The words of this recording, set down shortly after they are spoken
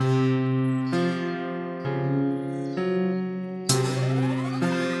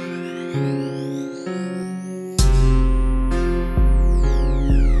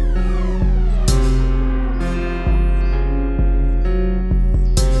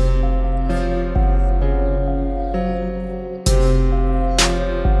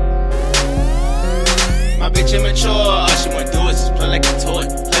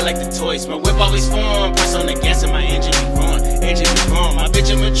play like the toys. My whip always form, press on the gas and my engine be growing. Engine be growing, my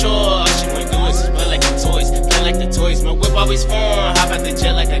bitch immature. All she wanna do is just play like the toys. Play like the toys, my whip always form. Hop out the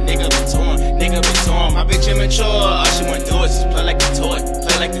jet like a nigga be torn. Nigga be torn, my bitch immature. All she wanna do is just play like the toy.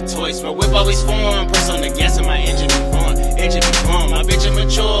 Play like the toys, my whip always form. Press on the gas and my engine be growing. Engine be growing, my bitch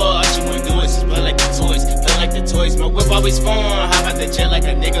immature. All she wanna do is just play like the toys. Play like the toys, my whip always form. Hop out the jet like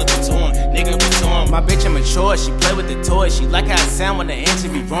a nigga be torn. Nigga be torn, my bitch immature. She play with the toys. She like how it sound when the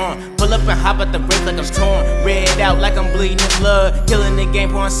engine be wrong. Pull up and hop out the brake like I'm torn. Red out like I'm bleeding in blood. Killing the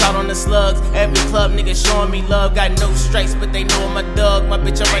game, pouring salt on the slugs. Every club nigga showing me love. Got no strikes, but they know I'm a thug. My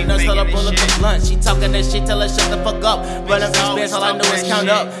bitch already knows, tell her pull up the blunt. She talking that shit, tell her shut the fuck up. Run up these bands, all I know is count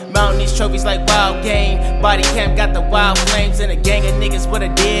up. Mounting these trophies like wild game. Body cam got the wild flames. And a gang of niggas with a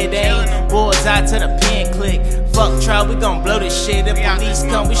dead aim. Bullseye to the pin click. Fuck trial, we gon' blow this shit. If police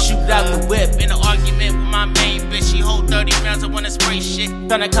come, we shoot out the whip. In an argument with my main bitch, she hold 30 rounds, I wanna spray shit.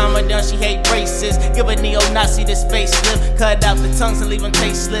 Tryna calm her down, she hate racists. Give a neo-Nazi this facelift. Cut out the tongues and leave them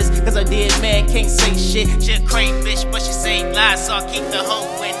tasteless. Cause a dead man can't say shit. She a crazy bitch, but she say lies. So I keep the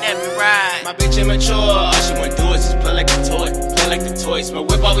hoe in every ride. My bitch immature, all she wanna do is just play like a toy. Play like the toys, my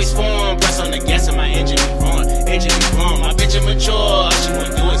whip always form. Press on the gas and my engine be growing. Engine be growing, my bitch immature. All she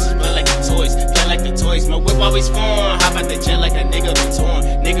wanna do is just play like the toys. Play like the toys, my whip always form. Hop out the jet like a nigga be torn.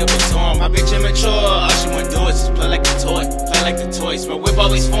 Nigga be torn, my bitch immature. All she wanna do is just play like the toy. Play like the toys, my whip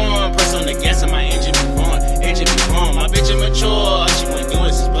always form. Press on the gas and my engine be growing. Engine be growing, my bitch immature. All she wanna do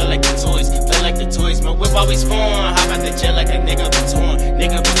is just play like the toys. Play like the toys, my whip always form. Hop out the jet like a nigga be torn.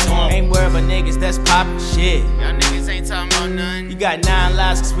 Nigga be torn. Ain't worried about niggas that's poppin' shit. Y'all niggas ain't talking about nothing. You got 9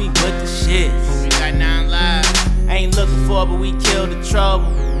 lives cause we with the shit. We got 9 lives. Ain't looking for but we kill the trouble.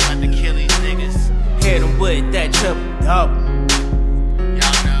 About to kill these niggas. Hit them with that triple double.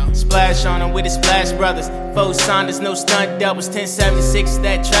 Y'all know. Splash on them with the Splash Brothers. 4 Saunders, no stunt doubles. 1076,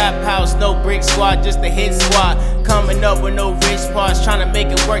 that trap house. No brick squad, just a hit squad. Coming up with no rich parts. Tryna make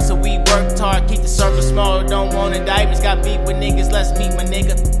it work so we worked hard. Keep the circle small, don't want indictments. Got beef with niggas, let's meet my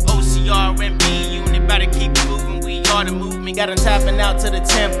nigga. OCR and B unit, better keep moving. We are the movement, got them tapping out to the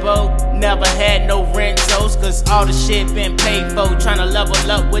tempo. Never had no rentals, cause all the shit been paid for. Tryna level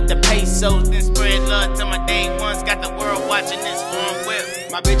up with the pesos. Then spread love to my day ones. Got the world watching this foreign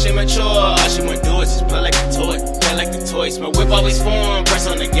whip. My bitch immature, all she wanna do is just play like a toy. Play like the toys, my whip always form. Press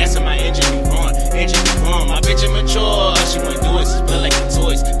on the gas and my engine be growing. Engine be growing, my bitch immature, all she wanna do is just play like the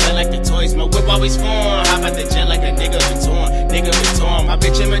toys. Play like the toys, my whip always form. Hop out the jet like a nigga be torn. Nigga be torn, my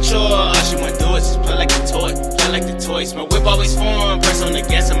bitch immature, all she wanna do is just play like a toy. Play like the toys, my whip always form. Press on the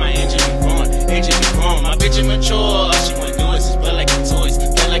gas and my engine be growing. Engine be growing, my bitch immature, all she wanna do is just play like the toys.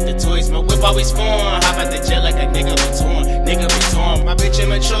 Play like the toys, my whip always form. Hop out the jet like a nigga be torn. Nigga be torn, my bitch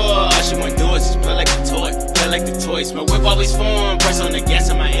immature, all she wanna do is just play like a toy. Play like the toys, my whip always form. Press on the gas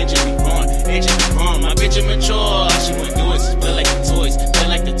and my engine be growing. Engine be growing, my bitch immature, all she wanna do is just play like the toys. Play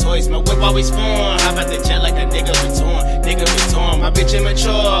like the toys, my whip always form. Hop out the jet like a nigga be torn. Nigga be torn, my bitch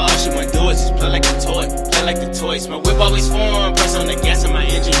immature, all she wanna do is just play like a toy. Play like the toys, my whip always form. Press on the gas and my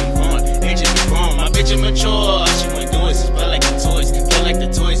engine be growing. Engine be growing, my bitch immature, all she wanna do is just play like the toys. Play like the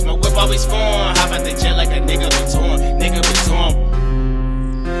toys, my whip always form. Hop out the jet like